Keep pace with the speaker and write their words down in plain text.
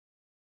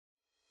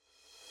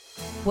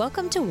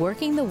Welcome to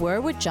Working the Word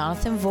with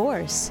Jonathan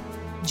Vorse.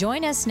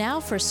 Join us now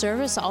for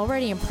service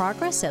already in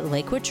progress at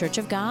Lakewood Church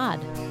of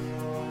God.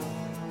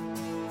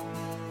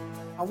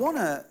 I want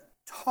to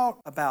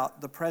talk about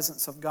the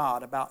presence of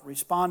God, about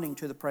responding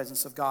to the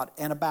presence of God,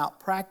 and about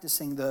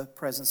practicing the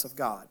presence of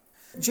God.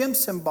 Jim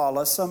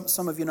Cymbala,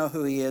 some of you know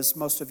who he is,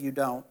 most of you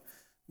don't.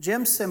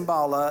 Jim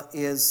Cymbala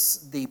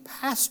is the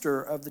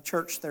pastor of the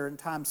church there in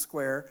Times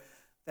Square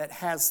that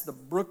has the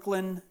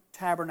Brooklyn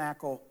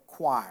Tabernacle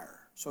Choir.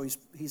 So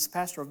he's the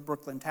pastor of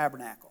Brooklyn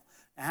Tabernacle.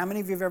 Now, how many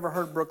of you have ever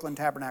heard Brooklyn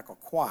Tabernacle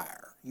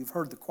Choir? You've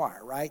heard the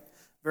choir, right?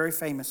 Very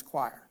famous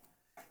choir.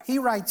 He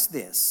writes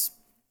this.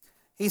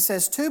 He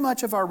says, too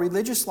much of our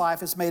religious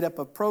life is made up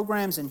of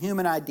programs and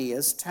human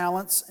ideas,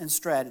 talents and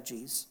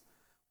strategies.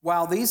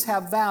 While these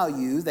have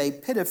value, they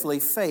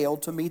pitifully fail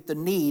to meet the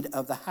need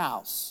of the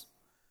house.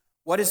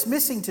 What is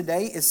missing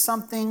today is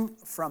something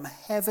from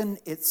heaven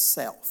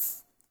itself.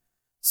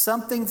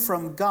 Something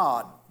from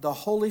God, the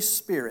Holy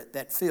Spirit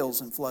that fills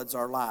and floods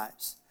our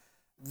lives.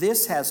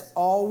 This has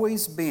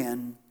always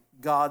been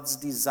God's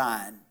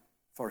design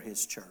for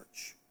His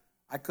church.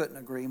 I couldn't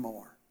agree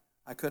more.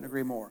 I couldn't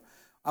agree more.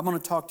 I'm going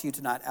to talk to you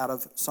tonight out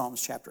of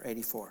Psalms chapter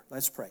 84.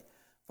 Let's pray.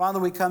 Father,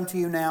 we come to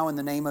you now in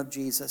the name of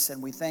Jesus,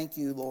 and we thank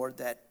you, Lord,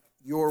 that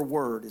your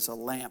word is a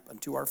lamp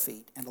unto our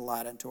feet and a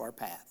light unto our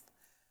path.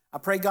 I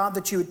pray, God,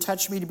 that you would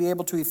touch me to be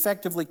able to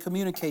effectively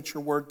communicate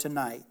your word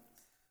tonight.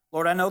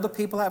 Lord, I know the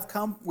people have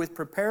come with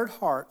prepared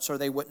hearts or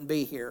they wouldn't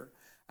be here.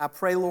 I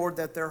pray, Lord,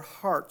 that their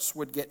hearts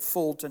would get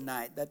full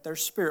tonight, that their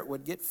spirit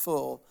would get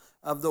full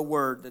of the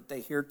word that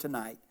they hear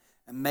tonight,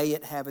 and may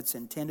it have its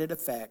intended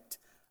effect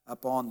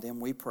upon them,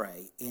 we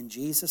pray. In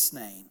Jesus'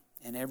 name,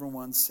 and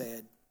everyone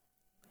said,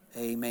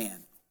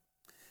 amen.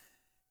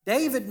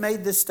 David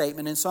made this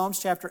statement in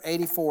Psalms chapter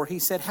 84. He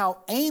said, how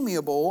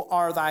amiable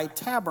are thy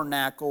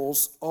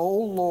tabernacles, O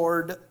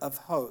Lord of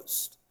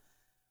hosts.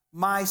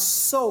 My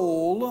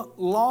soul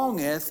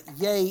longeth,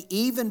 yea,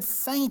 even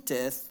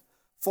fainteth,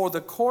 for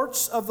the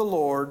courts of the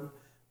Lord.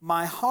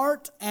 My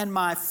heart and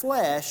my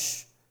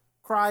flesh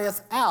crieth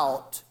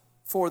out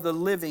for the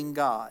living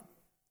God.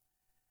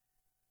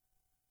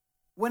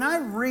 When I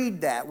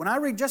read that, when I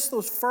read just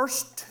those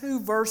first two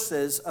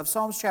verses of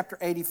Psalms chapter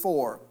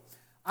 84,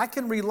 I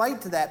can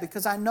relate to that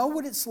because I know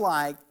what it's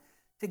like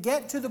to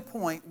get to the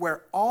point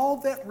where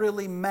all that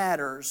really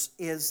matters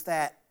is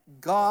that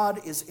God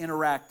is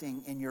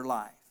interacting in your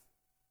life.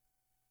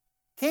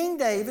 King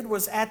David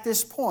was at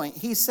this point.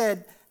 He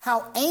said,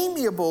 how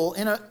amiable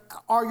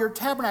are your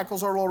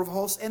tabernacles, O Lord of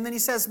hosts. And then he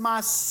says,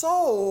 my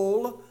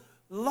soul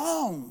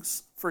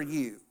longs for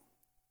you.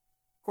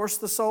 Of course,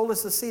 the soul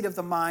is the seat of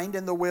the mind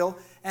and the will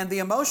and the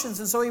emotions.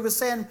 And so he was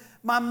saying,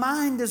 my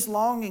mind is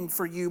longing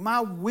for you. My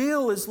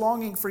will is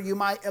longing for you.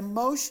 My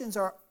emotions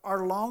are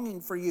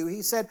longing for you.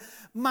 He said,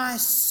 my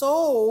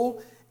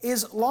soul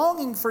is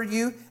longing for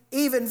you,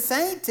 even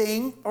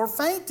fainting or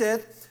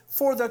fainteth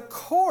for the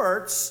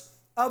courts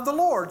of the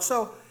Lord.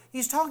 So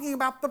he's talking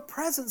about the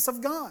presence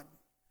of God.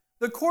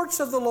 The courts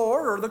of the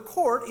Lord, or the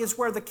court, is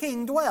where the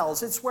king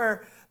dwells. It's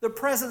where the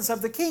presence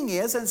of the king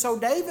is. And so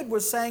David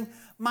was saying,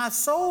 my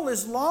soul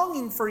is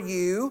longing for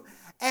you,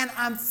 and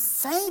I'm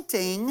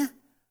fainting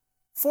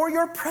for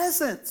your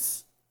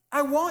presence.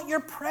 I want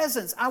your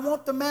presence. I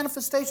want the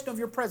manifestation of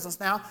your presence.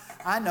 Now,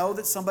 I know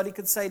that somebody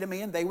could say to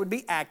me, and they would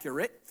be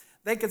accurate,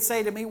 they could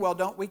say to me, well,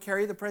 don't we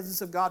carry the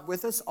presence of God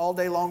with us all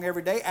day long,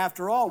 every day?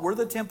 After all, we're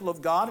the temple of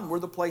God and we're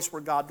the place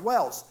where God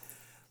dwells.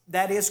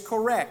 That is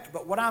correct.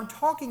 But what I'm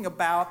talking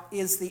about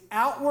is the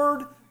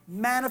outward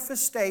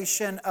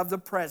manifestation of the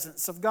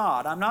presence of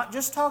God. I'm not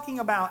just talking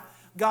about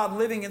God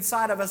living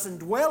inside of us and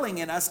dwelling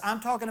in us. I'm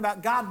talking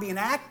about God being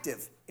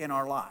active in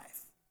our life.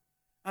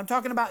 I'm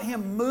talking about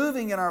Him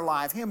moving in our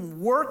life,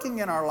 Him working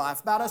in our life,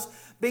 about us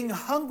being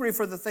hungry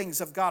for the things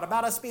of God,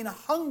 about us being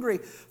hungry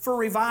for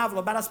revival,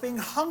 about us being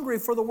hungry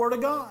for the Word of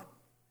God.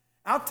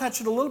 I'll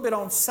touch it a little bit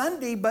on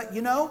Sunday, but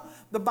you know,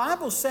 the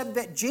Bible said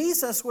that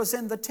Jesus was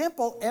in the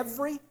temple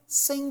every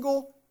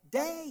single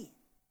day.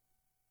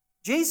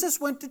 Jesus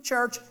went to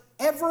church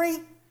every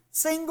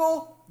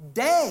single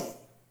day.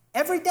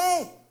 Every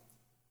day.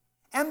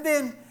 And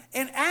then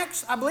in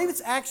Acts, I believe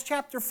it's Acts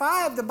chapter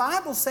 5, the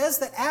Bible says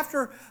that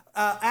after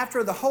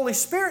the Holy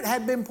Spirit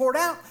had been poured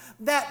out,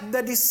 that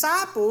the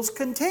disciples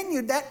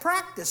continued that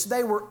practice.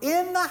 They were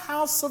in the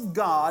house of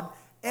God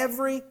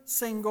every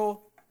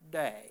single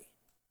day.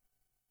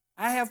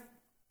 I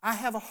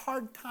have a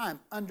hard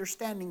time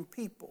understanding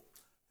people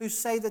who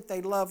say that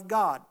they love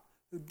God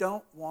who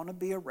don't want to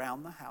be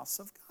around the house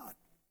of God.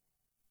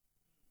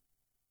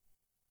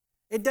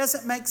 It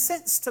doesn't make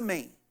sense to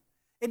me.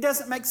 It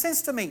doesn't make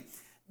sense to me.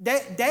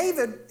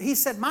 David, he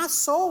said, my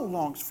soul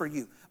longs for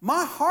you.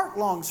 My heart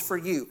longs for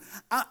you.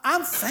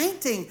 I'm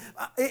fainting.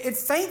 It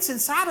faints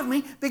inside of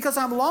me because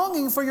I'm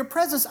longing for your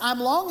presence. I'm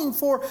longing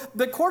for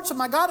the courts of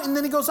my God. And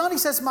then he goes on, he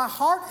says, my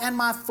heart and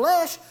my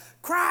flesh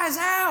cries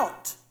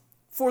out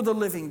for the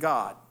living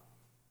God.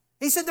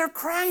 He said, they're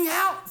crying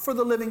out for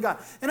the living God.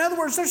 In other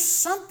words, there's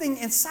something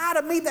inside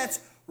of me that's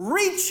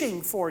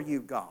reaching for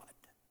you, God.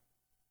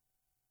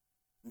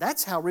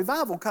 That's how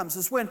revival comes,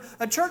 is when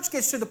a church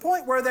gets to the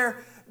point where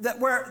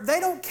they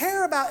don't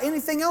care about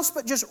anything else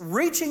but just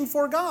reaching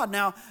for God.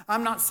 Now,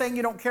 I'm not saying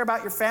you don't care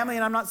about your family,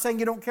 and I'm not saying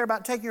you don't care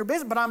about taking your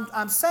business, but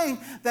I'm saying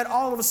that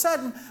all of a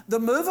sudden the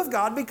move of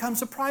God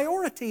becomes a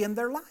priority in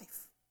their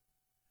life.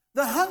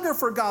 The hunger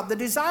for God, the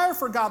desire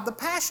for God, the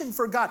passion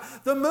for God,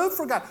 the move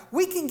for God.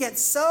 We can get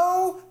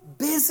so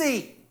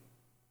busy.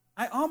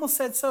 I almost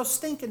said so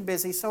stinking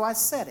busy, so I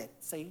said it,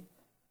 see?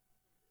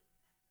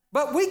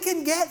 But we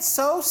can get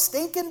so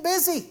stinking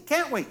busy,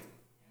 can't we?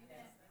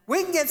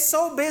 We can get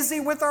so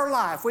busy with our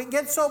life. We can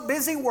get so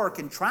busy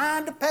working,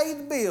 trying to pay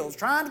the bills,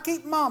 trying to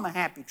keep mama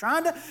happy,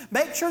 trying to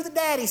make sure the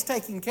daddy's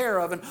taken care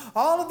of, and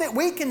all of that.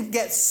 We can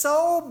get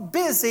so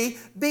busy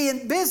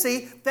being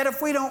busy that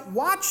if we don't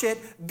watch it,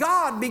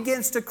 God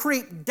begins to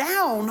creep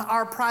down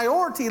our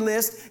priority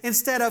list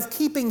instead of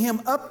keeping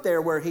Him up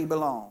there where He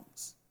belongs.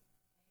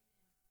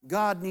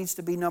 God needs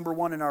to be number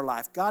one in our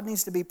life. God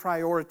needs to be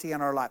priority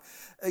in our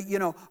life.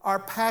 Our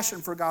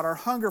passion for God, our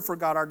hunger for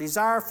God, our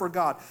desire for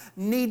God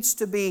needs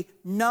to be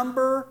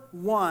number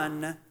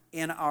one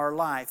in our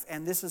life.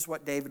 And this is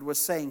what David was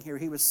saying here.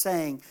 He was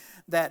saying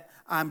that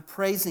I'm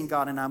praising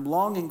God and I'm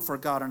longing for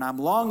God and I'm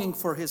longing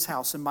for His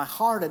house, and my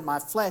heart and my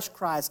flesh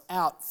cries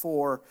out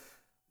for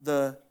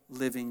the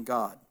living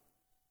God.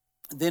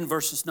 Then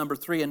verses number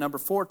 3 and number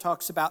 4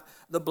 talks about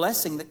the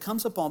blessing that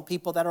comes upon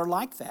people that are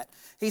like that.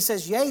 He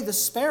says, yea, the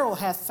sparrow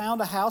hath found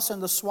a house, and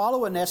the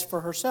swallow a nest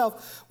for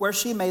herself, where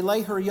she may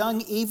lay her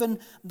young, even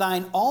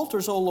thine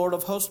altars, O Lord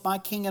of hosts, my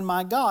King and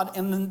my God.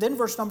 And then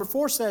verse number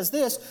 4 says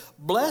this,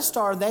 blessed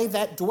are they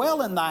that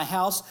dwell in thy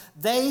house,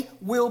 they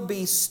will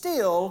be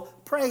still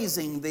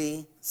praising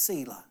thee,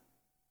 Selah.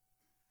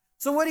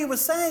 So what he was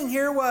saying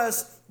here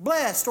was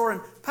blessed or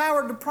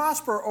empowered to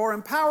prosper or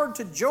empowered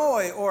to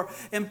joy or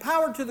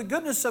empowered to the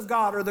goodness of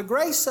God or the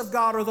grace of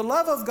God or the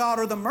love of God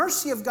or the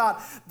mercy of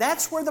God.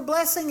 That's where the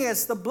blessing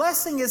is. The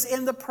blessing is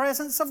in the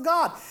presence of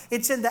God.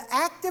 It's in the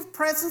active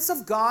presence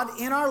of God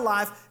in our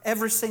life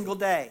every single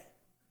day.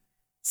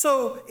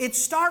 So it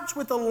starts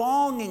with a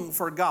longing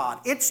for God.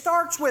 It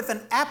starts with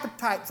an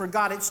appetite for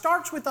God. It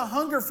starts with a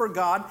hunger for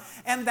God.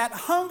 And that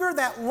hunger,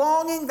 that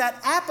longing,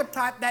 that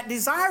appetite, that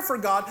desire for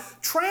God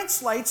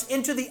translates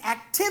into the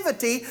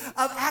activity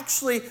of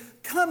actually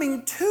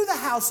coming to the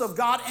house of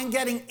God and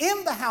getting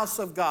in the house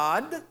of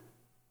God,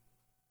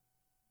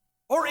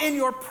 or in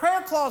your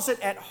prayer closet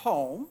at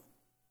home.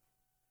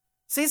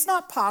 See, it's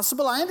not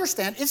possible, I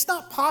understand, it's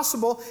not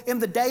possible in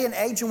the day and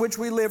age in which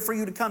we live for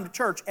you to come to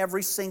church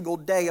every single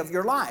day of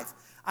your life.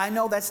 I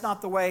know that's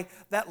not the way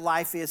that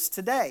life is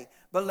today.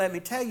 But let me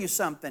tell you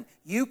something.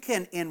 You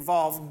can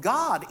involve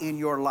God in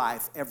your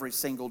life every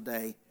single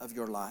day of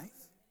your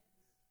life.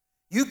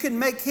 You can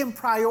make Him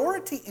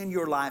priority in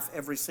your life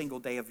every single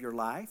day of your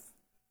life.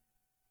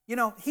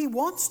 He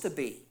wants to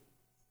be.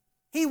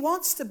 He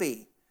wants to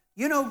be.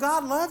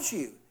 God loves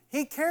you.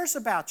 He cares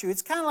about you.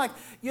 It's kind of like,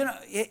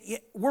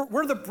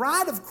 we're the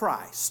bride of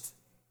Christ.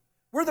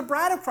 We're the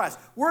bride of Christ.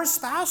 We're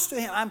espoused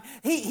to Him.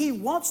 He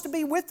wants to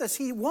be with us.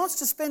 He wants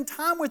to spend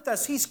time with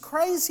us. He's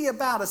crazy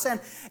about us. And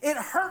it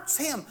hurts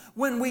Him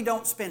when we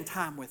don't spend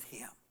time with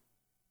Him.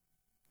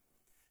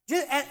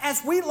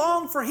 As we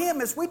long for Him,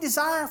 as we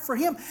desire for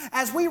Him,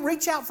 as we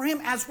reach out for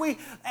Him, as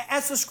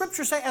the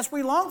Scriptures say, as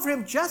we long for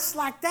Him, just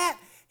like that,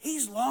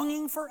 He's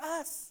longing for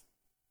us.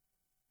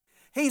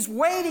 He's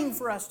waiting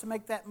for us to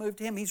make that move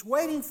to Him. He's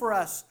waiting for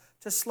us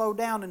to slow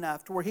down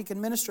enough to where He can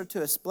minister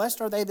to us.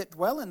 Blessed are they that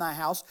dwell in thy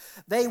house.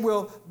 They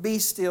will be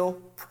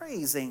still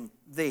praising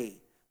thee.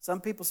 Some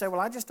people say, well,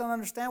 I just don't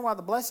understand why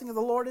the blessing of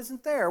the Lord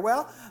isn't there.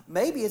 Well,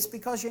 maybe it's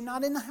because you're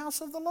not in the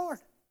house of the Lord.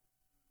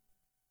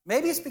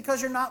 Maybe it's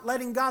because you're not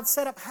letting God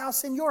set up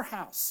house in your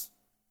house.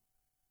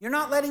 You're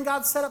not letting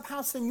God set up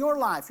house in your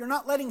life. You're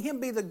not letting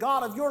Him be the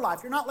God of your life.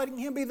 You're not letting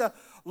Him be the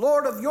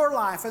Lord of your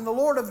life and the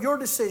Lord of your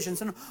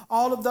decisions and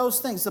all of those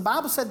things. The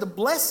Bible said the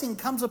blessing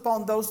comes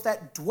upon those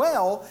that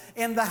dwell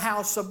in the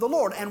house of the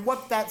Lord. And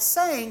what that's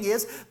saying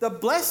is the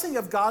blessing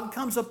of God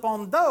comes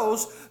upon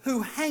those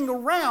who hang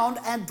around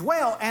and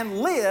dwell and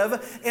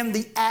live in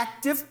the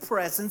active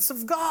presence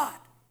of God.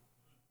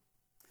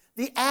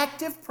 The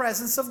active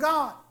presence of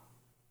God.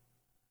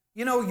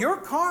 Your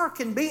car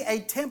can be a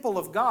temple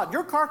of God.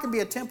 Your car can be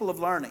a temple of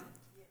learning.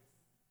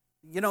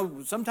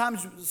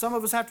 Sometimes some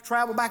of us have to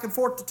travel back and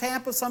forth to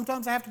Tampa.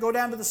 Sometimes I have to go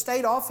down to the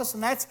state office,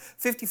 and that's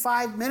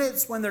 55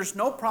 minutes when there's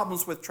no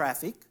problems with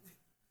traffic.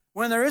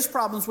 When there is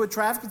problems with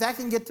traffic, that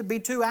can get to be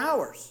 2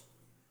 hours.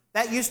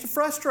 That used to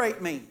frustrate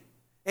me.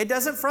 It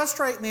doesn't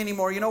frustrate me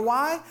anymore. You know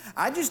why?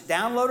 I just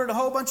downloaded a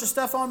whole bunch of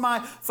stuff on my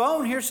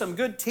phone. Here's some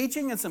good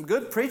teaching and some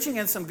good preaching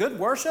and some good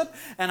worship.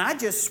 And I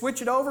just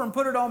switch it over and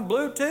put it on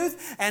Bluetooth,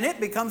 and it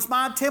becomes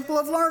my temple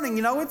of learning.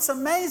 It's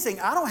amazing.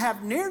 I don't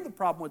have near the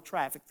problem with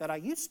traffic that I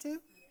used to.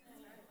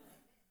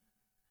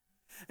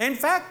 In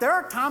fact, there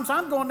are times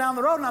I'm going down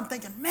the road and I'm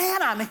thinking,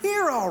 man, I'm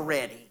here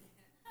already.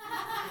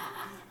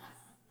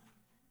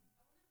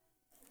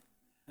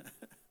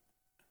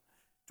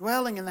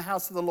 Dwelling in the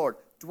house of the Lord.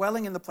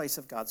 Dwelling in the place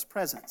of God's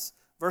presence.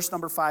 Verse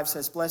number 5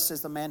 says, blessed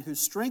is the man whose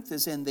strength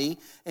is in thee,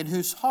 and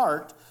whose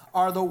heart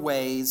are the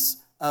ways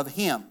of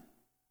him,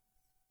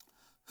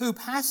 who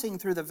passing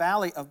through the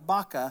valley of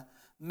Baca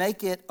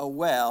make it a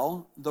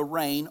well, the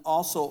rain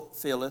also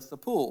filleth the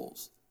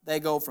pools.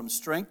 They go from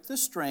strength to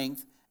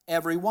strength,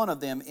 every one of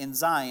them in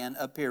Zion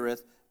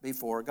appeareth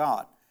before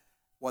God.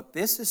 What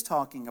this is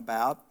talking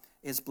about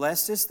is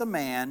blessed is the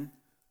man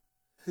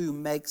who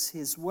makes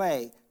his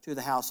way to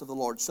the house of the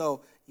Lord.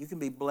 So you can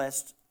be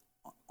blessed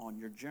on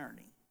your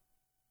journey.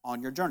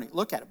 On your journey.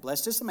 Look at it.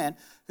 Blessed is the man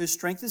whose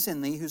strength is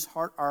in thee, whose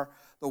heart are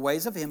the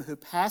ways of him, who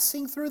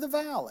passing through the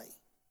valley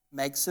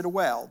makes it a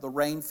well. The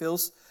rain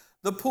fills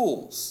the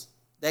pools.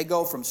 They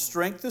go from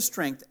strength to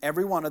strength.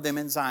 Every one of them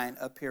in Zion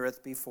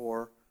appeareth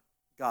before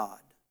God.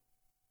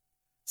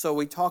 So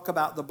we talk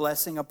about the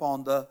blessing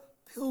upon the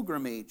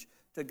pilgrimage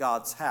to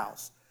God's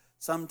house.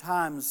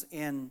 Sometimes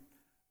in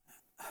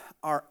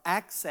our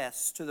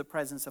access to the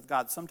presence of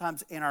God,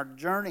 sometimes in our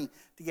journey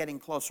to getting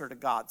closer to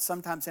God,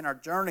 sometimes in our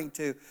journey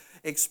to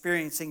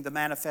experiencing the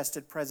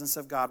manifested presence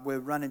of God, we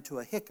run into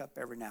a hiccup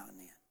every now and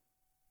then.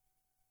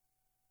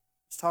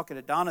 I was talking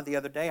to Donna the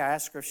other day. I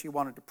asked her if she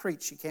wanted to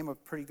preach. She came up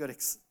with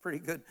a pretty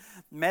good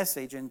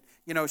message. And,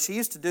 you know, she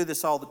used to do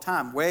this all the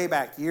time, way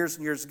back years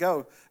and years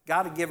ago.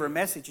 God would give her a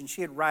message, and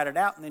she'd write it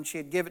out, and then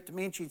she'd give it to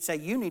me, and she'd say,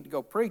 you need to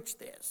go preach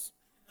this.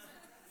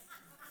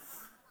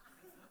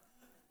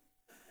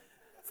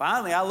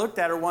 Finally, I looked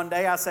at her one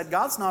day. I said,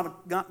 God's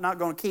not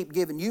going to keep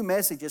giving you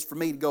messages for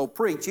me to go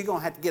preach. You're going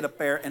to have to get up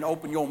there and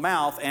open your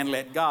mouth and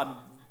let God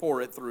pour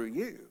it through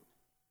you.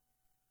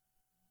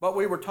 But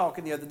we were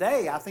talking the other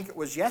day, I think it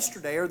was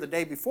yesterday or the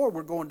day before,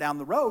 we're going down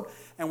the road,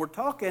 and we're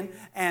talking,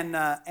 and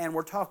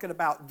we're talking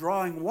about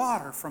drawing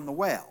water from the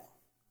well.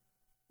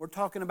 We're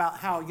talking about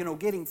how, you know,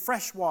 getting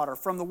fresh water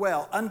from the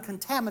well,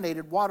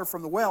 uncontaminated water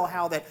from the well,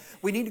 how that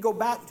we need to go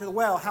back to the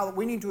well, how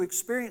we need to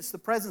experience the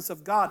presence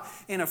of God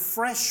in a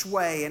fresh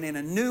way and in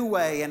a new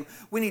way, and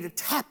we need to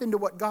tap into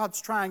what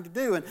God's trying to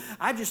do. And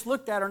I just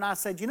looked at her and I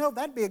said, you know,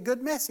 that'd be a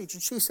good message.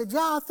 And she said, yeah,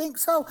 I think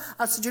so.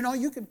 I said, you know,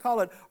 you can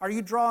call it, are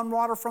you drawing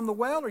water from the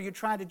well, or are you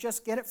trying to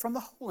just get it from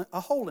a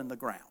hole in the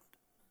ground?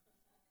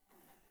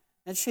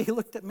 And she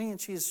looked at me and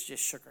she just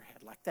shook her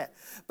head like that.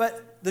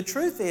 But the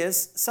truth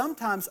is,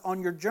 sometimes on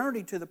your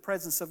journey to the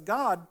presence of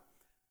God,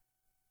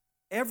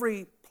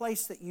 every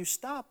place that you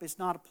stop is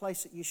not a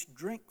place that you should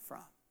drink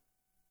from.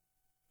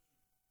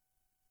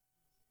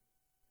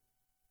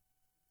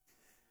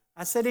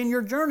 I said, in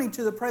your journey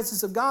to the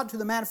presence of God, to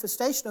the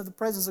manifestation of the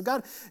presence of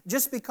God,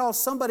 just because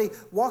somebody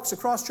walks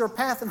across your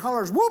path and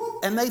hollers,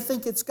 whoop, and they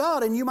think it's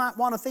God, and you might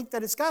want to think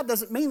that it's God,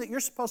 doesn't mean that you're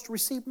supposed to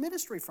receive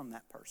ministry from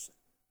that person.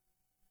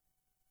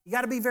 You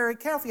got to be very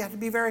careful. You have to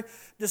be very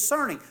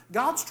discerning.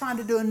 God's trying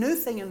to do a new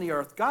thing in the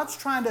earth. God's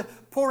trying to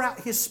pour out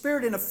His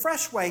Spirit in a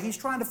fresh way. He's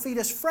trying to feed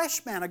us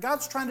fresh manna.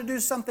 God's trying to do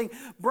something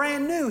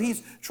brand new.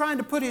 He's trying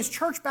to put His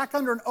church back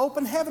under an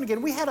open heaven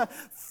again. We had a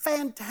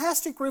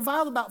fantastic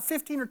revival about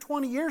 15 or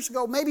 20 years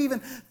ago, maybe even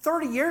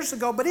 30 years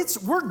ago, but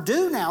we're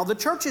due now. The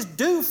church is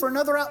due for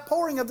another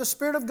outpouring of the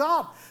Spirit of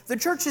God. The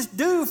church is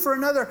due for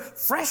another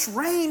fresh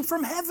rain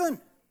from heaven.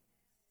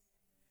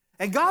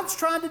 And God's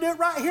trying to do it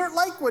right here at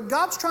Lakewood.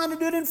 God's trying to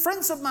do it in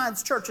friends of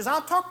mine's churches.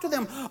 I'll talk to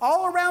them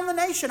all around the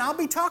nation. I'll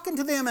be talking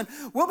to them, and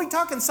we'll be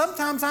talking.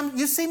 Sometimes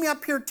you see me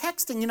up here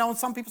texting, you know, and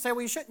some people say,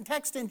 well, you shouldn't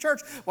text in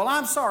church. Well,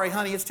 I'm sorry,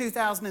 honey, it's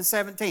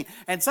 2017.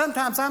 And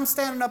sometimes I'm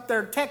standing up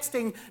there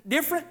texting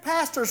different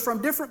pastors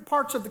from different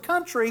parts of the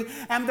country,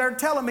 and they're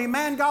telling me,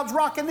 man, God's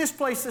rocking this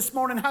place this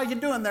morning. How you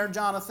doing there,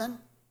 Jonathan?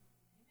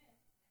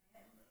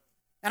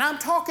 And I'm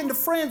talking to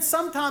friends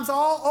sometimes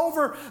all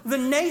over the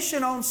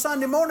nation on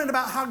Sunday morning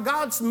about how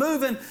God's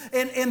moving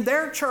in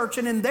their church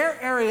and in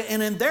their area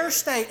and in their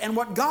state and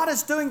what God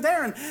is doing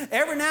there. And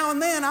every now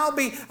and then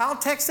I'll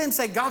text them and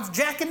say, God's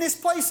jacking this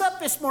place up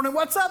this morning.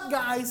 What's up,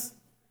 guys?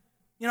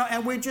 You know,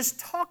 and we just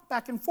talk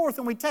back and forth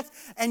and we text.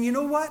 And you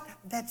know what?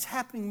 That's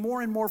happening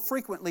more and more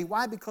frequently.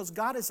 Why? Because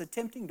God is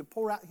attempting to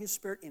pour out His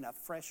Spirit in a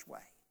fresh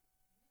way.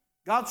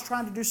 God's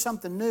trying to do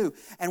something new.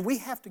 And we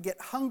have to get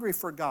hungry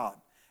for God.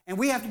 And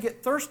we have to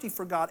get thirsty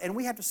for God. And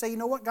we have to say, you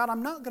know what, God,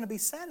 I'm not going to be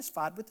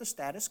satisfied with the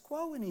status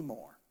quo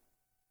anymore.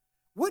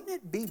 Wouldn't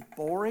it be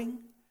boring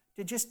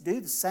to just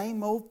do the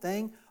same old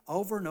thing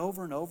over and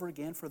over and over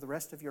again for the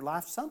rest of your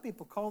life? Some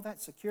people call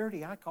that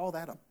security. I call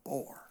that a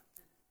bore.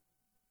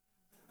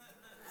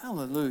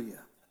 Hallelujah.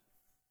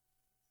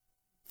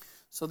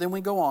 So then we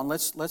go on.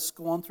 Let's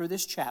go on through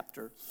this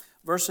chapter.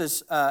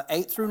 Verses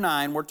 8 through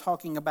 9, we're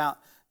talking about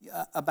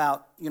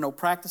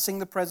practicing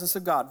the presence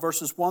of God.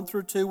 Verses 1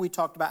 through 2, we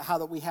talked about how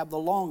that we have the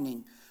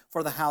longing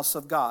for the house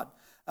of God.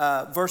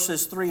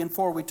 Verses 3 and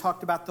 4, we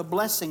talked about the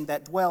blessing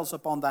that dwells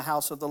upon the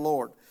house of the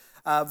Lord.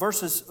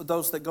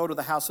 Those that go to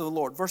the house of the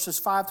Lord. Verses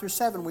 5 through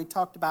 7, we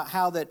talked about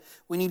how that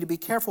we need to be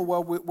careful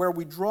where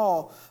we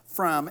draw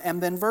from.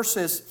 And then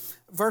verses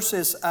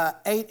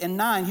 8 and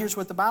 9, here's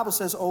what the Bible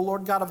says, O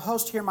Lord God of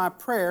hosts, hear my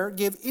prayer.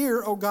 Give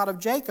ear, O God of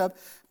Jacob.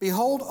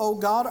 Behold, O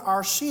God,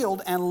 our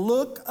shield, and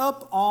look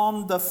up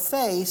on the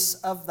face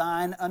of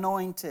thine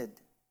anointed.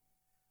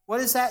 What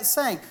is that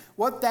saying?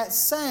 What that's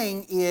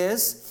saying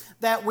is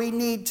that we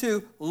need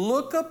to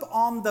look up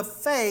on the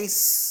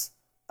face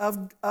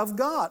of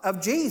God,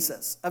 of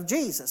Jesus,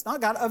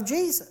 not God, of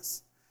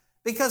Jesus.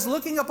 Because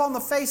looking upon the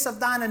face of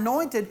thine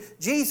anointed,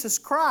 Jesus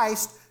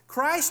Christ,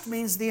 Christ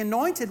means the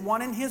anointed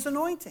one in his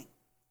anointing.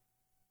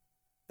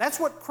 That's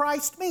what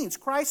Christ means.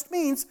 Christ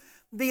means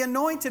the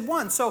anointed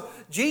one. So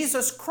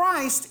Jesus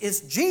Christ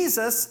is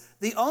Jesus,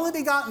 the only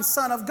begotten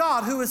Son of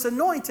God, who is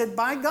anointed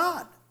by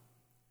God.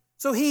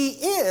 So he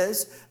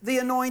is the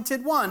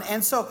anointed one.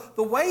 And so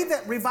the way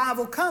that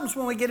revival comes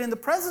when we get in the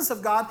presence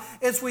of God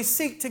is we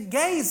seek to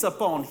gaze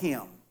upon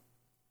him.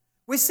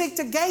 We seek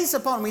to gaze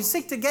upon him. We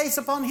seek to gaze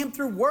upon him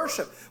through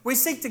worship. We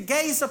seek to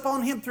gaze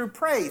upon him through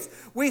praise.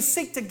 We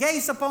seek to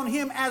gaze upon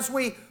him as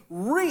we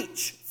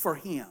reach for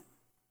him.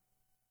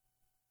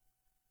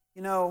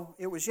 You know,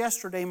 it was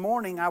yesterday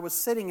morning, I was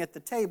sitting at the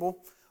table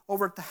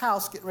over at the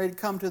house getting ready to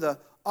come to the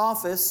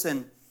office,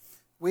 and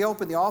we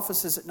open the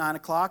offices at 9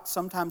 o'clock.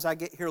 Sometimes I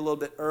get here a little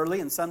bit early,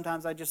 and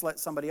sometimes I just let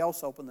somebody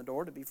else open the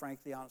door, to be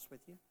frankly honest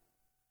with you.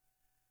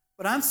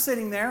 But I'm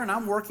sitting there, and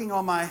I'm working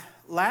on my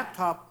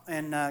laptop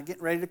and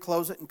getting ready to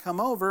close it and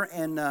come over,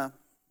 and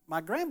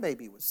my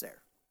grandbaby was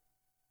there.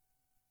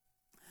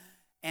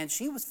 And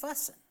she was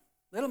fussing.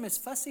 Little Miss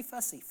Fussy,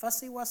 Fussy,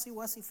 Fussy, Wussy,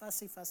 Wussy,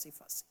 Fussy, Fussy,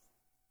 Fussy.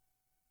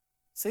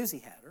 Susie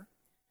had her.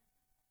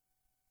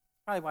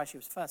 Probably why she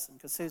was fussing,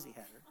 because Susie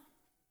had her.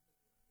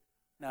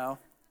 No,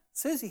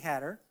 Susie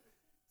had her.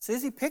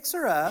 Susie picks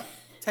her up,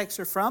 takes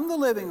her from the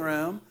living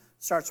room,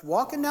 starts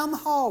walking down the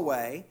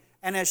hallway,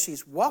 and as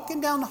she's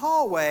walking down the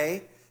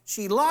hallway,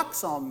 she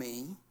locks on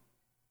me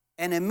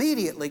and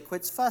immediately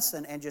quits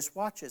fussing and just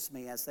watches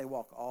me as they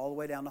walk all the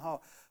way down the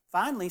hall.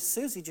 Finally,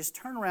 Susie just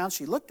turned around,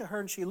 she looked at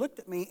her and she looked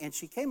at me, and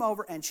she came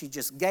over and she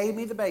just gave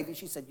me the baby.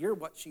 She said, "You're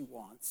what she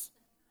wants."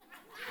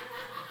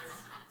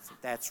 I said,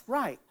 "That's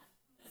right."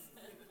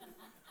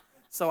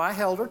 So I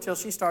held her till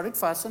she started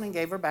fussing and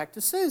gave her back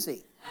to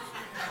Susie.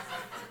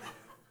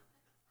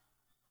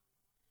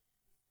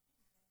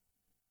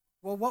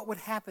 Well, what would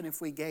happen if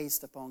we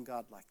gazed upon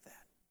God like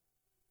that?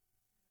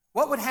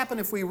 What would happen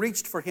if we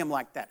reached for him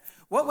like that?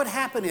 What would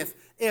happen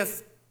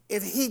if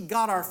he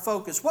got our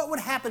focus? What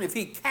would happen if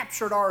he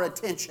captured our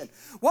attention?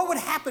 What would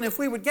happen if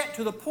we would get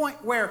to the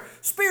point where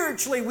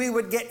spiritually we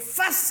would get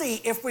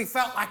fussy if we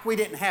felt like we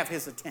didn't have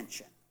his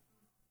attention?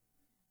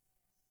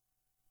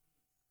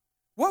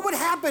 What would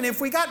happen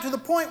if we got to the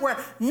point where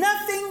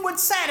nothing would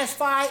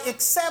satisfy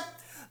except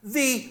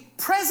the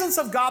presence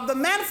of God, the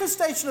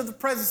manifestation of the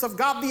presence of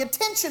God, the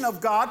attention of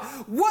God?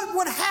 What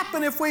would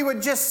happen if we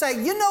would just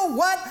say, "You know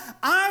what?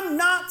 I'm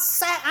not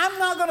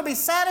going to be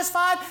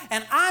satisfied,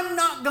 and I'm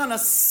not going to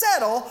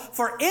settle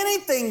for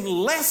anything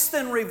less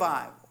than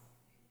revival"?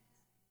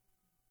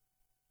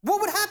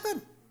 What would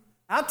happen?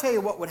 I'll tell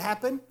you what would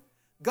happen.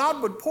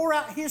 God would pour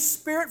out his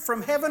Spirit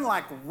from heaven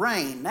like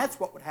rain. That's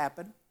what would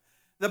happen.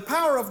 The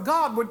power of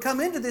God would come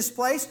into this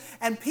place,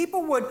 and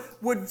people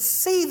would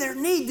see their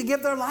need to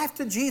give their life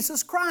to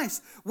Jesus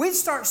Christ. We'd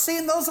start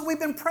seeing those that we've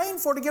been praying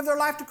for to give their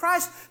life to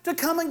Christ to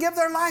come and give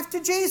their life to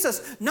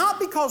Jesus. Not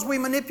because we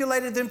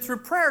manipulated them through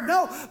prayer,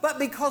 no, but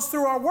because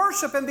through our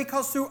worship and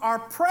because through our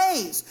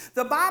praise.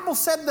 The Bible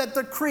said that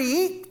the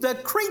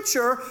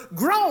creature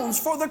groans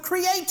for the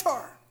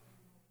Creator.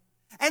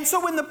 And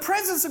so when the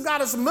presence of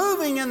God is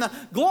moving and the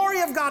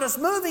glory of God is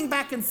moving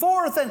back and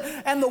forth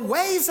and the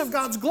waves of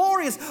God's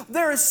glory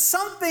there is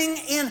something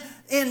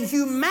in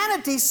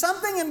humanity,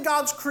 something in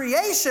God's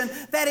creation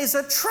that is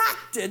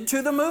attracted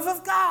to the move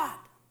of God.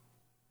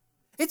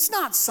 It's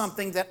not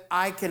something that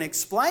I can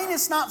explain.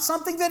 It's not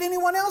something that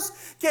anyone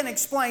else can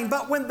explain.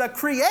 But when the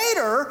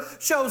Creator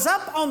shows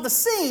up on the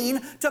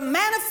scene to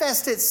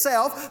manifest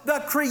itself, the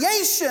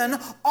creation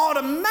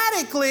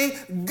automatically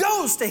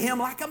goes to him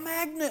like a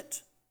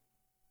magnet.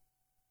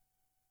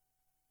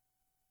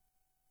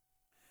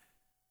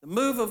 The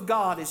move of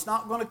God is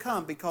not going to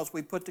come because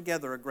we put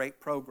together a great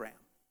program.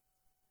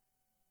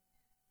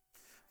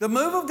 The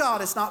move of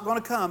God is not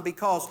going to come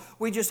because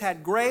we just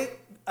had great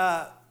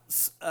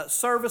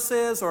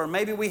services, or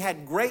maybe we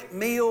had great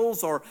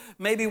meals, or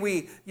maybe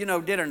we,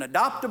 did an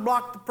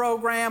adopt-a-block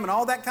program and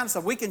all that kind of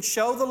stuff. We can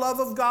show the love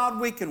of God.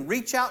 We can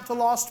reach out to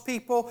lost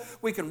people.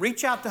 We can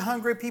reach out to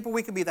hungry people.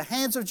 We can be the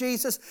hands of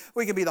Jesus.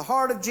 We can be the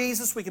heart of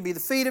Jesus. We can be the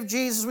feet of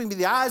Jesus. We can be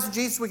the eyes of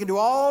Jesus. We can do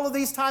all of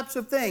these types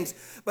of things.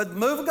 But the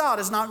move of God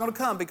is not going to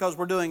come because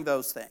we're doing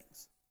those things.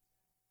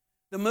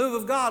 The move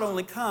of God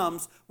only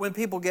comes when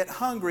people get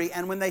hungry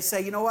and when they say,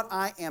 "You know what,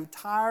 I am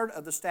tired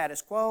of the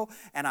status quo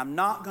and I'm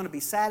not going to be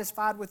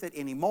satisfied with it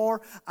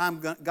anymore.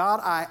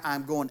 God,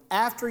 I'm going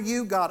after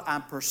you. God,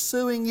 I'm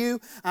pursuing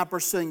you. I'm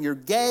pursuing your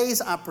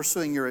gaze. I'm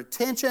pursuing your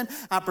attention.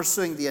 I'm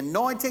pursuing the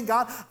anointing.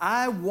 God,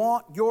 I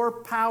want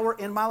your power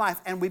in my life."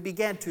 And we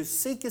began to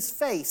seek his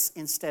face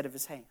instead of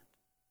his hand.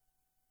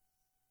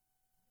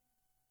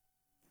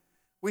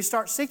 We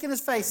start seeking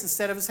his face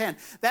instead of his hand.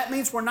 That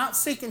means we're not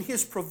seeking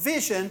his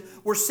provision,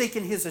 we're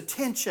seeking his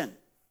attention.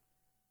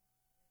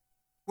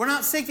 We're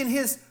not seeking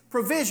his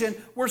provision,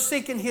 we're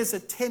seeking His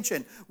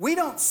attention. We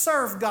don't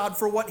serve God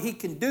for what He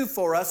can do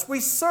for us. We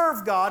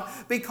serve God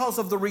because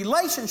of the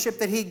relationship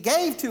that He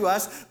gave to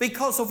us,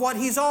 because of what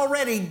He's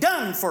already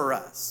done for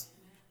us.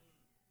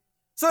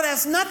 So it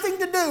has nothing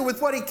to do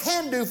with what He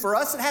can do for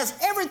us. It has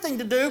everything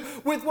to do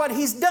with what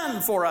He's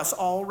done for us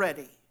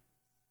already.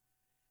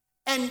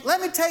 And let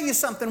me tell you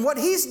something, what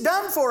He's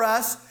done for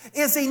us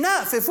is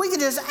enough. If we can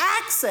just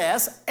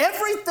access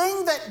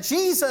everything that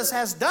Jesus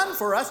has done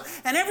for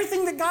us and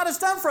everything that God has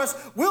done for us,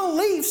 we'll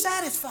leave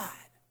satisfied.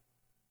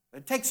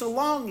 It takes a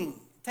longing,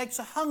 it takes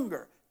a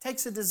hunger, it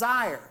takes a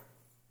desire.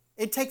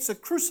 It takes a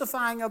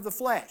crucifying of the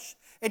flesh.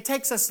 It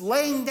takes us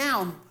laying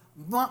down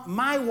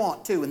my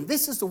want to, and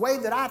this is the way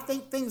that I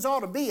think things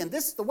ought to be, and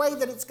this is the way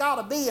that it's got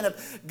to be, and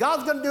if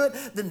God's going to do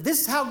it, then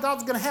this is how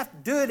God's going to have to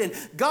do it,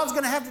 and God's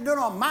going to have to do it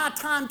on my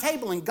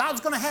timetable, and God's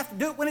going to have to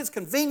do it when it's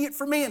convenient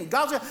for me, and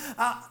God's going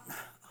to...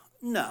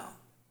 No.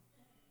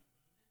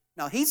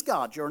 No, He's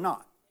God, you're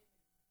not.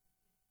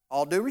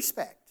 All due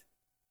respect.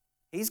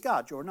 He's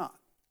God, you're not.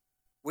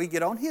 We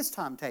get on His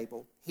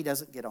timetable, He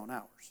doesn't get on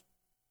ours.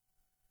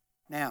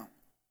 Now,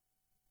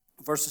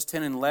 verses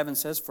 10 and 11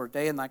 says, "For a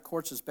day in thy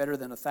courts is better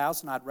than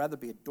 1,000. I'd rather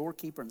be a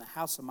doorkeeper in the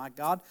house of my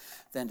God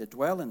than to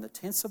dwell in the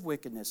tents of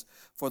wickedness.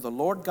 For the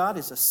Lord God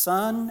is a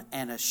sun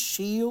and a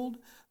shield.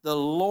 The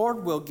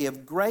Lord will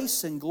give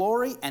grace and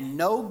glory, and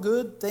no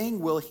good thing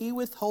will He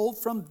withhold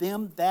from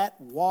them that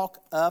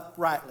walk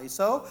uprightly."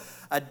 So,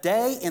 a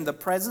day in the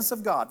presence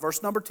of God.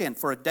 Verse number 10,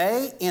 "For a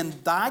day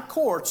in thy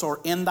courts," or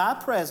in thy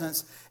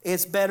presence,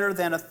 "is better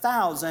than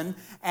 1,000.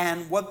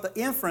 And what the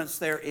inference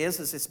there is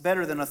it's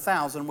better than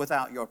 1,000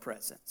 without your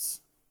presence.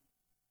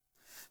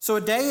 So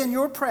a day in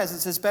your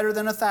presence is better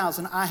than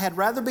 1,000. I had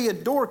rather be a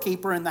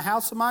doorkeeper in the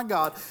house of my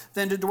God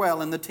than to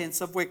dwell in the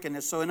tents of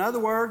wickedness. So in other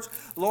words,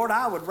 Lord,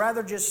 I would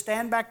rather just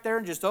stand back there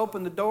and just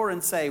open the door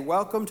and say,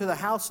 "Welcome to the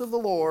house of the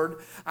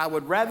Lord." I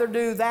would rather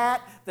do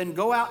that than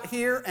go out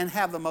here and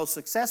have the most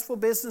successful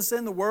business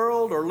in the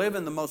world or live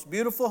in the most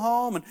beautiful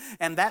home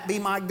and that be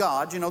my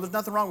God. You know, there's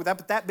nothing wrong with that,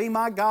 but that be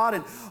my God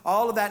and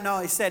all of that. No,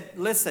 He said,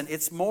 listen,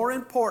 it's more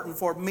important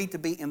for me to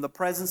be in the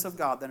presence of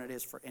God than it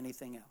is for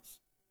anything else.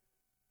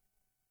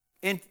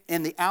 In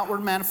the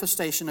outward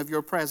manifestation of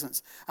your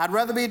presence. I'd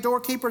rather be a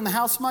doorkeeper in the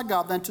house of my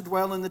God than to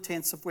dwell in the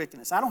tents of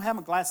wickedness. I don't have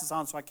my glasses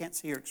on, so I can't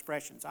see your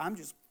expressions. I'm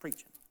just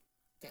preaching.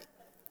 Okay.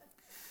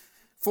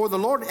 For the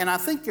Lord, and I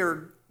think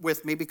you're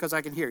with me because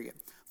I can hear you.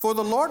 For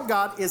the Lord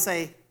God is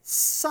a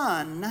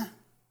sun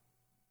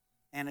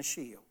and a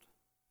shield.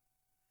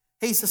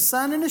 He's a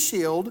sun and a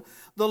shield.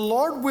 The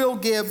Lord will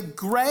give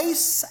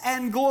grace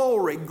and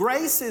glory.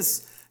 Grace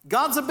is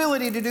God's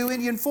ability to do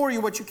in you and for you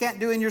what you can't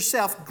do in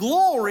yourself.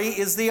 Glory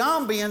is the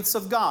ambience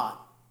of God.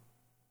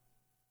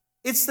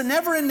 It's the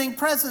never-ending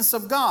presence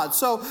of God.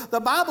 So the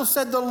Bible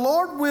said the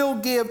Lord will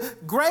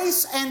give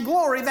grace and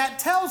glory. That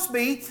tells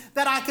me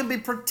that I can be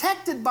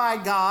protected by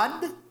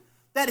God,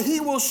 that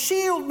He will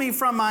shield me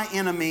from my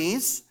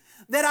enemies,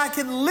 that I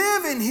can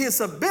live in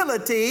His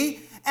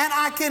ability, and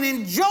I can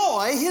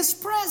enjoy His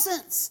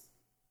presence.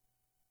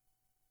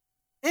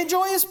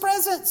 Enjoy His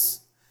presence.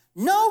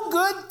 No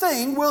good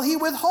thing will He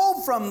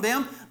withhold from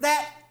them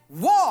that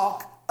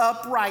walk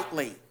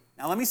uprightly.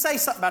 Now, let me say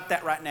something about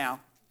that right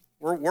now.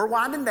 We're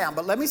winding down,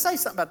 but let me say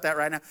something about that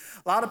right now.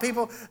 A lot of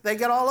people, they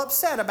get all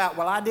upset about,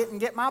 well, I didn't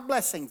get my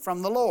blessing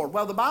from the Lord.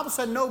 Well, the Bible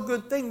said no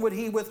good thing would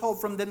He withhold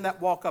from them that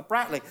walk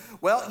uprightly.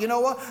 Well, you know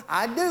what?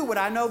 I do what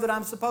I know that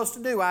I'm supposed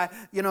to do.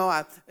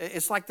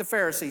 It's like the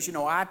Pharisees. You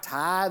know, I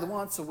tithe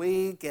once a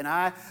week, and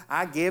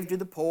I give to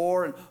the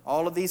poor, and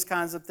all of these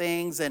kinds of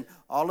things, and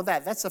all of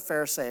that. That's a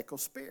Pharisaical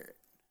spirit.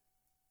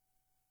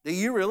 Do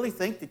you really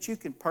think that you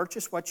can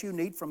purchase what you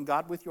need from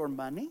God with your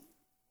money?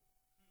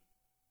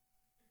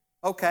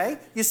 Okay,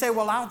 you say,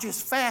 well, I'll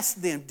just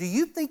fast then. Do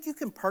you think you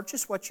can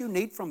purchase what you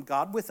need from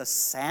God with a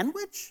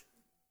sandwich?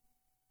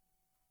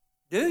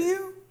 Do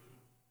you?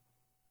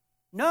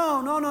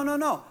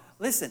 No.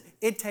 Listen,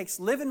 it takes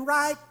living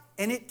right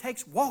and it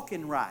takes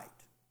walking right.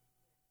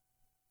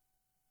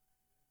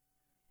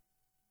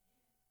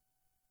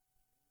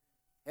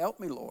 Help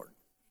me, Lord.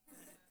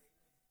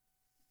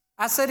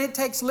 I said it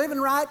takes living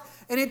right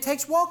and it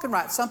takes walking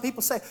right. Some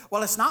people say,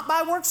 well, it's not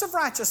by works of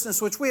righteousness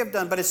which we have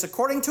done, but it's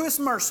according to His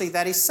mercy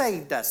that He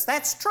saved us.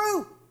 That's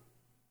true.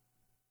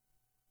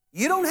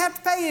 You don't have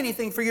to pay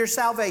anything for your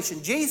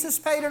salvation. Jesus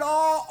paid it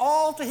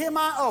all to Him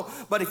I owe.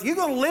 But if you're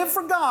going to live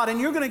for God and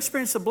you're going to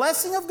experience the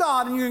blessing of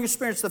God and you're going to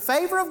experience the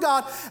favor of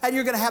God and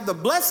you're going to have the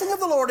blessing of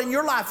the Lord in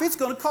your life, it's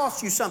going to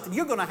cost you something.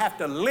 You're going to have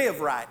to live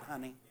right,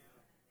 honey.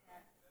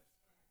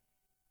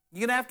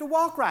 You're going to have to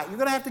walk right. You're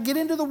going to have to get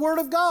into the Word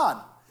of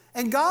God.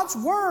 And God's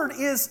Word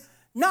is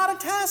not a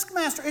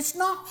taskmaster. It's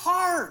not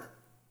hard.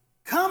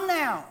 Come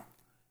now,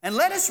 and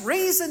let us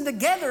reason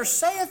together,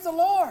 saith the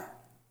Lord.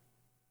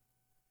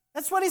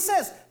 That's what He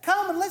says.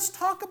 Come and let's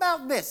talk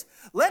about this.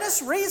 Let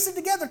us reason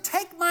together.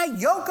 Take my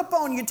yoke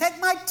upon you. Take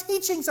my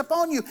teachings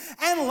upon you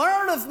and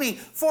learn of me.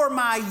 For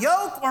my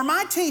yoke or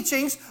my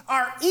teachings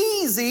are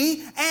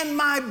easy and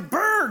my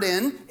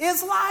burden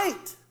is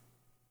light.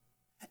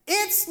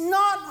 It's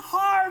not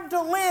hard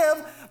to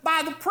live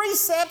by the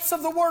precepts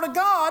of the Word of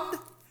God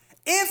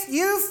if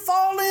you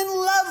fall in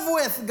love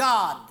with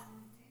God.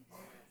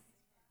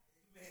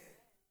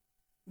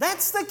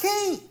 That's the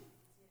key.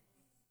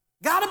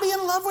 Got to be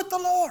in love with the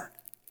Lord.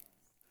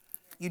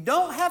 You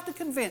don't have to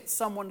convince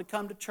someone to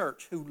come to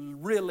church who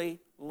really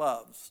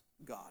loves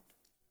God.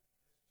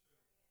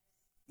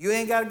 You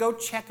ain't got to go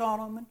check on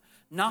them and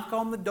knock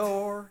on the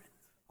door,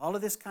 all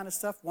of this kind of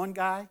stuff. One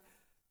guy,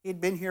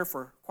 he'd been here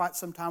for quite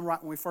some time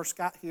right when we first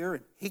got here,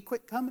 and he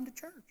quit coming to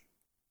church.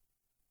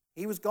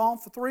 He was gone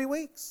for 3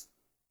 weeks.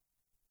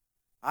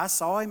 I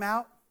saw him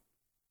out.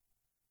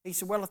 He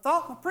said, well, I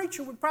thought my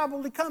preacher would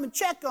probably come and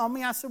check on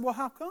me. I said, well,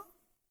 how come?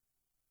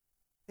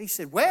 He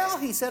said, well,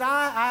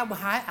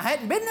 I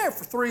hadn't been there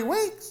for 3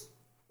 weeks.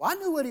 Well, I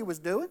knew what he was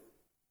doing.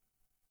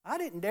 I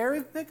didn't dare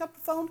even pick up the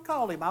phone to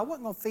call him. I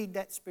wasn't going to feed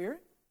that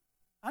spirit.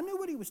 I knew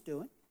what he was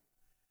doing.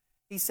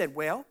 He said,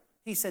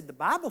 the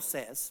Bible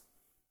says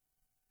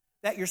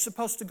that you're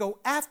supposed to go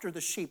after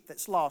the sheep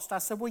that's lost. I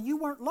said, well, you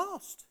weren't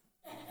lost.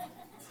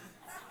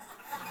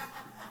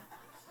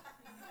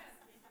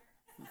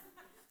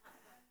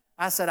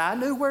 I said, I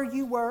knew where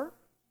you were,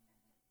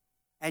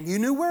 and you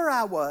knew where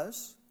I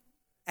was,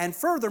 and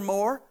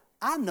furthermore,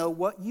 I know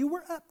what you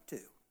were up to.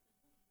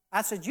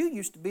 I said, you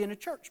used to be a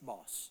church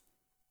boss.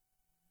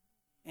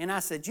 And I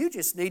said, you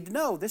just need to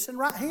know, this one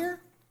right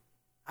here,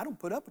 I don't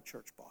put up with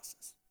church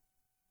bosses.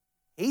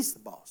 He's the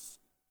boss.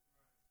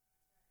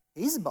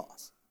 He's the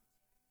boss.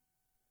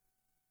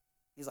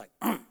 He's like,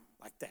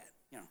 like that,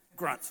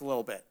 grunts a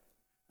little bit.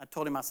 I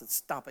told him, I said,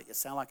 stop it, you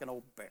sound like an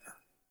old bear.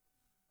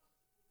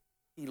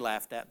 He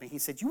laughed at me. He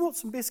said, you want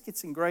some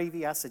biscuits and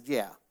gravy? I said,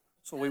 yeah.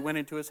 So we went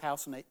into his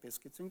house and ate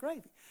biscuits and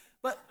gravy.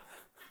 But,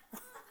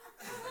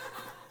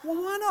 well,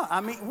 why not? I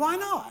mean, why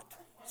not?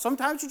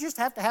 Sometimes you just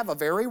have to have a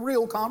very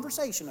real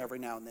conversation every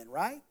now and then,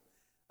 right?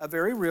 A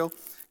very real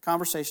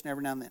conversation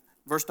every now and then.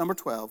 Verse number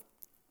 12,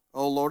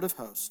 O Lord of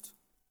hosts,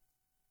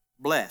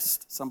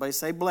 blessed. Somebody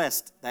say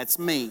blessed. That's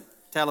me.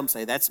 Tell them,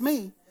 say, that's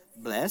me.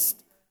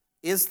 Blessed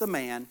is the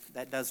man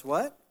that does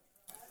what?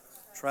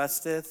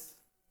 Trusteth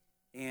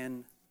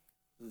in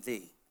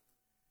thee.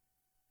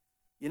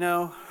 You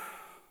know,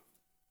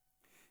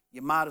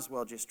 you might as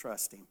well just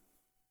trust him.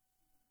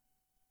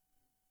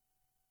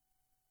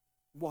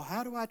 Well,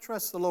 how do I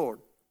trust the Lord?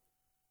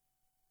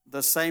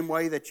 The same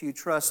way that you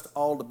trust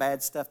all the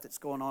bad stuff that's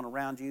going on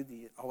around you.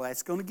 Oh,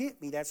 that's going to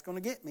get me, that's going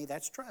to get me.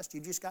 That's trust. You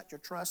just got your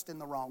trust in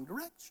the wrong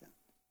direction.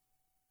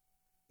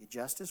 You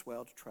just as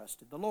well to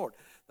trust in the Lord.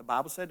 The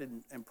Bible said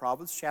in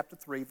Proverbs chapter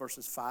 3,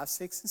 verses 5,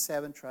 6, and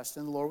 7, trust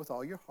in the Lord with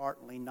all your heart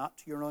and lean not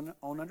to your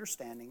own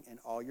understanding. In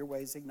all your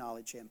ways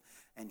acknowledge him,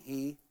 and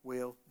he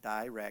will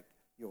direct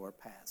your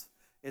paths.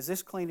 Is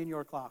this cleaning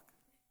your clock?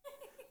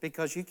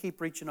 Because you keep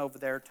reaching over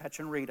there,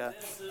 touching Rita.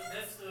 That's one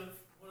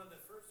of the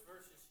first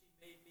verses she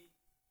made me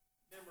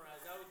memorize.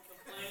 I would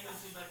complain, and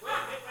she's like, wait,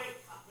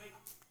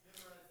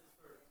 memorize this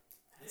verse.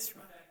 That's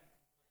right.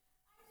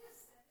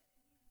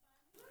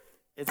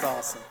 It's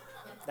awesome.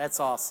 That's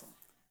awesome.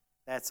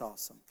 That's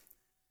awesome.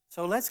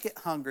 So let's get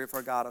hungry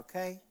for God,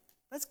 okay?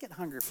 Let's get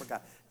hungry for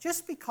God.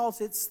 Just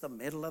because it's the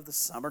middle of the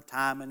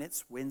summertime and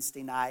it's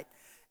Wednesday night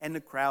and the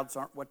crowds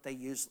aren't what they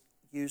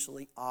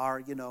usually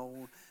are,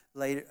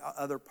 later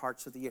other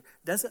parts of the year,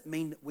 doesn't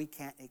mean that we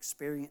can't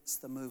experience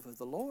the move of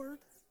the Lord.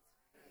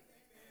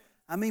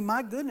 I mean,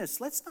 my goodness,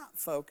 let's not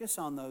focus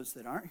on those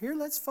that aren't here.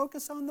 Let's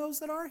focus on those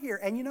that are here.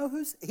 And you know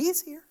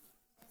he's here.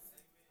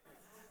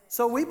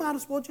 So we might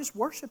as well just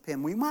worship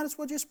him. We might as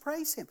well just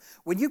praise him.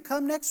 When you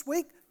come next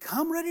week,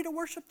 come ready to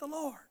worship the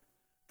Lord.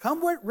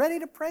 Come ready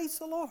to praise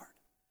the Lord.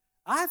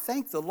 I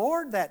thank the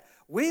Lord that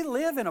we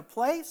live in a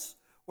place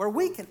where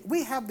we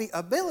have the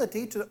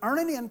ability to earn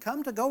an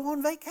income to go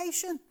on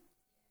vacation.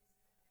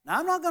 Now,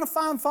 I'm not going to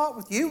find fault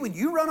with you when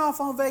you run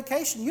off on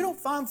vacation. You don't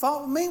find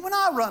fault with me when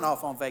I run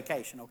off on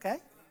vacation, okay?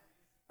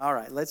 All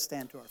right, let's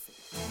stand to our feet.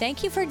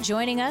 Thank you for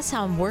joining us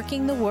on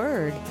Working the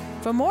Word.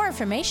 For more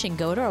information,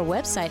 go to our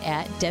website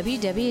at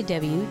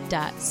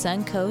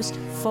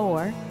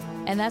www.suncoast4,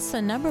 and that's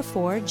the number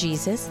 4,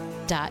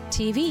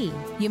 Jesus.tv.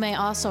 You may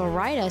also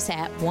write us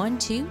at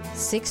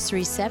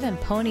 12637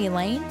 Pony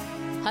Lane,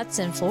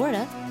 Hudson,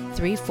 Florida,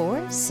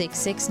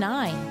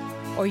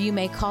 34669. Or you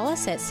may call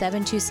us at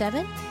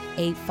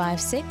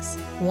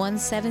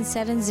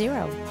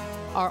 727-856-1770.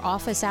 Our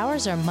office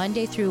hours are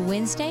Monday through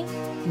Wednesday,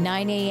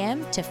 9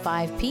 a.m. to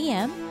 5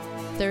 p.m.,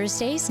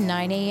 Thursdays,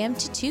 9 a.m.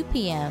 to 2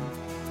 p.m.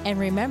 And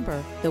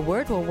remember, the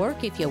Word will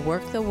work if you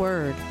work the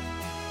Word.